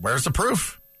where's the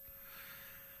proof?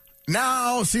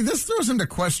 Now, see, this throws into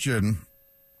question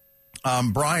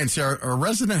Brian. See, our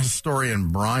resident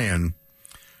historian, Brian,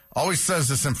 always says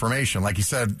this information. Like he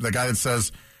said, the guy that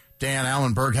says, Dan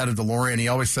Allenberg had a DeLorean, he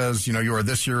always says, you know, you were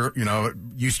this year, you know,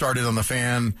 you started on the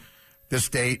fan this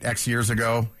date, X years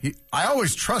ago. I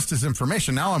always trust his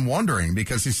information. Now I'm wondering,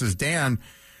 because he says, Dan,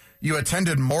 you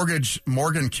attended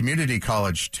Morgan Community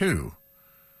College too,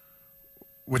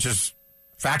 which is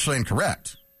factually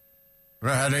incorrect. It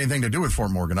had anything to do with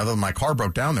Fort Morgan other than my car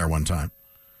broke down there one time.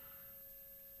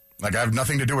 Like, I have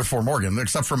nothing to do with Fort Morgan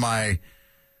except for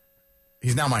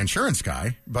he's now my insurance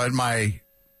guy, but my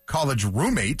college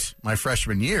roommate, my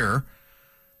freshman year,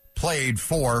 played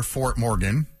for Fort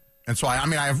Morgan. And so, I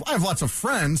have lots of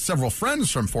friends, several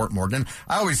friends from Fort Morgan.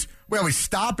 We always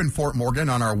stop in Fort Morgan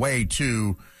on our way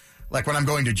to, like, when I'm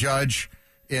going to judge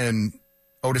in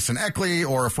Otis and Eckley,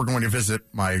 or if we're going to visit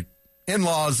my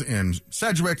in-laws in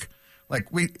Sedgwick. Like,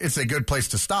 it's a good place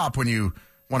to stop when you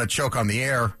want to choke on the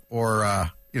air or,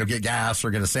 get gas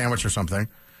or get a sandwich or something.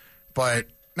 But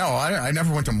no, I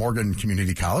never went to Morgan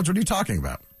Community College. What are you talking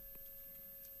about?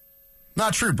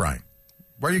 Not true, Brian.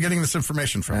 Where are you getting this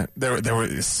information from? They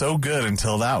were so good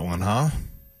until that one, huh?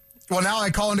 Well, now I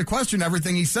call into question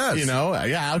everything he says. You know,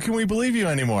 yeah, how can we believe you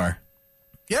anymore?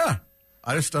 Yeah,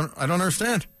 I don't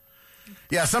understand.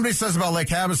 Yeah, somebody says about Lake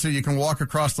Havasu, you can walk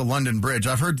across the London Bridge.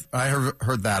 I heard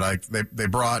that. They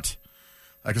brought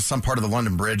like some part of the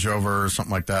London Bridge over or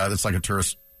something like that. It's like a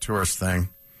tourist thing.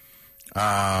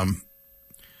 Brian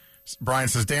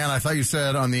says, Dan, I thought you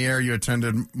said on the air you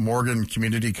attended Morgan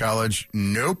Community College.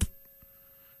 Nope.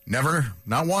 Never.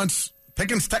 Not once.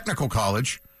 Pickens Technical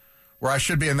College, where I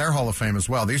should be in their Hall of Fame as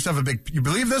well. They used to have you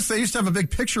believe this? They used to have a big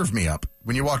picture of me up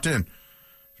when you walked in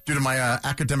due to my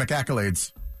academic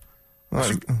accolades.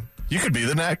 Well, you could be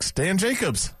the next Dan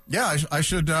Jacobs. Yeah, I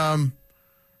should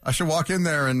walk in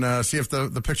there and see if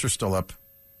the picture's still up.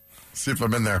 See if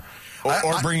I'm in there.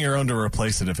 Or bring your own to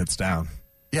replace it if it's down.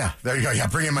 Yeah, there you go. Yeah,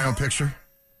 bring in my own picture.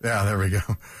 Yeah, there we go.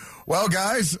 Well,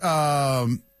 guys, what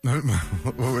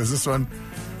was this one?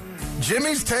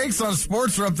 Jimmy's takes on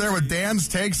sports are up there with Dan's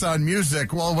takes on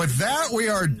music. Well, with that, we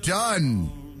are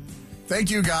done.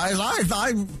 Thank you, guys. I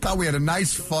thought we had a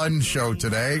nice, fun show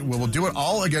today. We'll do it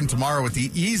all again tomorrow with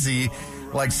the easy,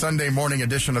 like, Sunday morning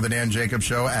edition of the Dan Jacobs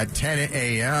Show at 10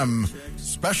 a.m.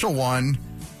 Special one.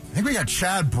 I think we got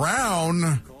Chad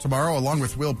Brown tomorrow along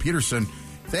with Will Peterson.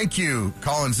 Thank you,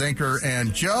 Colin Zenker,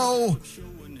 and Joe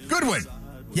Goodwin.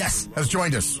 Yes. Has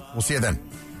joined us. We'll see you then.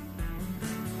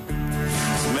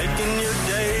 Making your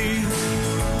day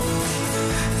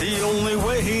the only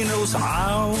way he knows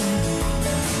how.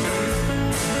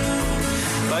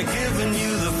 By giving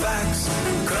you the facts,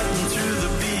 cutting through the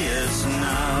BS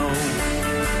now.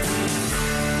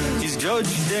 He's Judge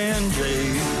Dan J.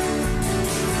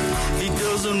 He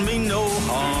doesn't mean no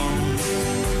harm,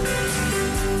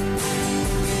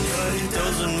 but he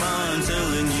doesn't mind